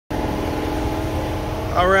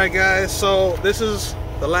Alright guys, so this is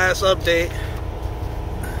the last update.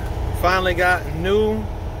 Finally got new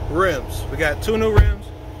rims. We got 2 new rims.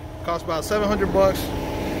 Cost about 700 bucks.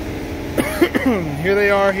 Here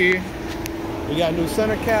they are here. We got new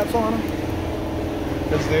center caps on them.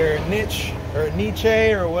 Because they're niche or niche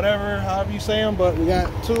or whatever, however you say them. But we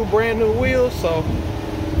got 2 brand new wheels. So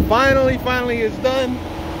finally it's done.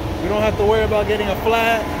 We don't have to worry about getting a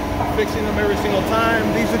flat, fixing them every single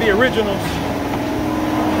time. These are the originals.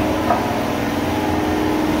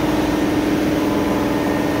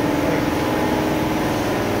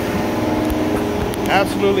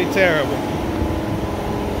 Absolutely terrible.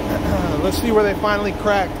 Let's see where they finally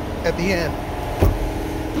cracked at the end.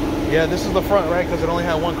 Yeah, this is the front, right? Because it only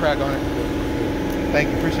had 1 crack on it. Thank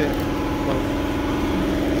you, appreciate it.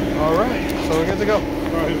 All right, so we're good to go. All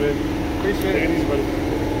right, man. Appreciate it. Easy, buddy.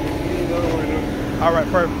 All right,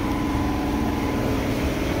 perfect.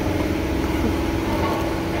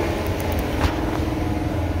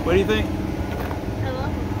 What do you think? I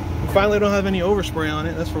love them. We finally don't have any overspray on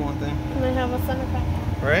it. That's for one thing. And they have a center pack.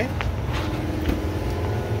 Right?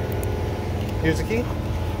 Here's the key.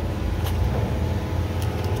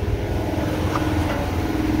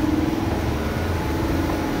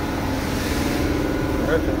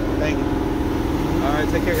 Perfect. Thank you. All right,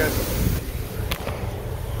 take care, guys.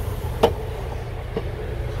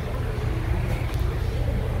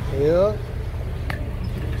 Yeah.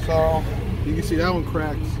 So you can see that one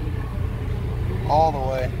cracked all the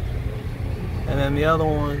way. And then the other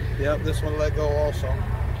one, yep, this one let go also.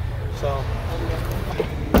 So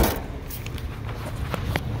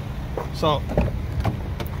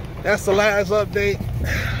that's the last update.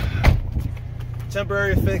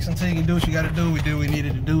 Temporary fix until you can do what you gotta do. We did what we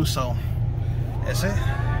needed to do, so that's it.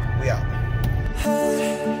 We out.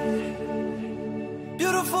 Hey,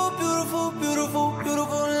 beautiful, beautiful, beautiful,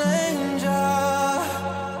 beautiful angel.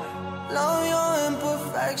 Love your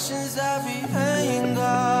imperfections, everything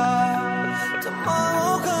God.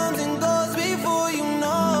 Tomorrow comes and goes before you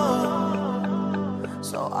know.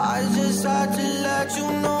 So I just had to let you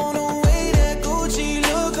know the way that Gucci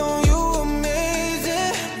look on you.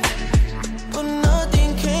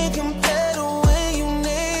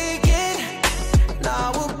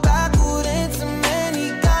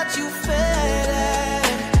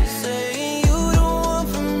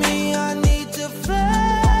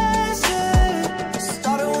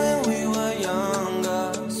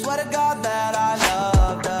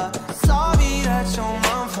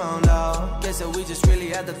 We just really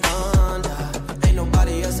had the thunder. Ain't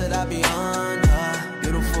nobody else that I be under.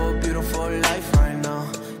 Beautiful, beautiful life right now.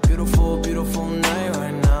 Beautiful, beautiful night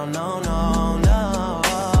right now. No, no, no.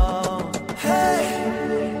 Hey,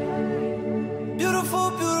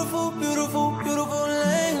 beautiful, beautiful, beautiful, beautiful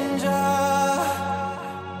angel.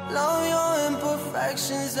 Love your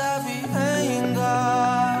imperfections, everything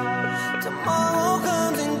God. Tomorrow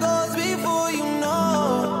comes and goes before you know.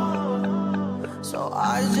 So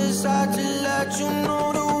I just had to let you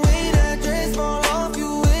know the way that dress fall off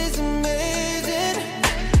you is amazing.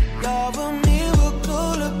 You're a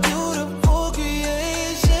miracle, a beautiful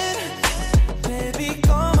creation. Baby,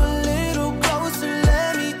 come a little closer,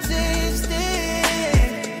 let me taste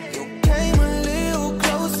it. You came a little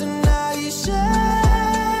closer, now you're shaking.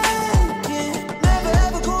 Never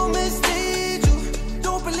ever go mislead you.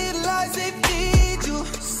 Don't believe the lies they feed you.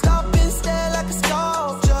 Stop and stare like a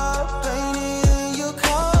sculpture.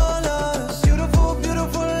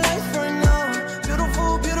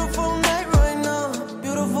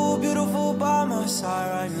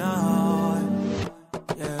 Right now,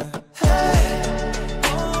 yeah. Hey,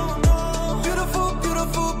 beautiful,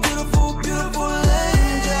 beautiful, beautiful, beautiful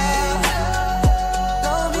angel.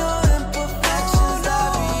 Love your imperfections,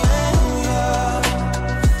 everything, yeah.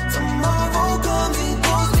 Tomorrow comes and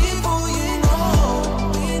goes before you know.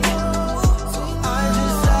 So I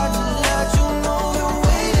just had to let you know the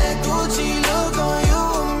way that Gucci look on you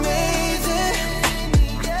amazing.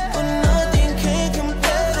 But nothing can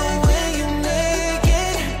compare the way you make it.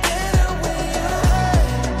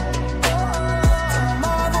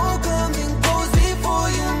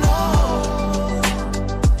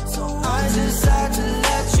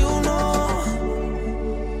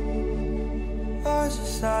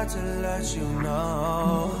 To let you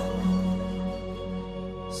know,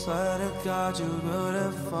 swear to God you're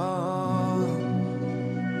beautiful.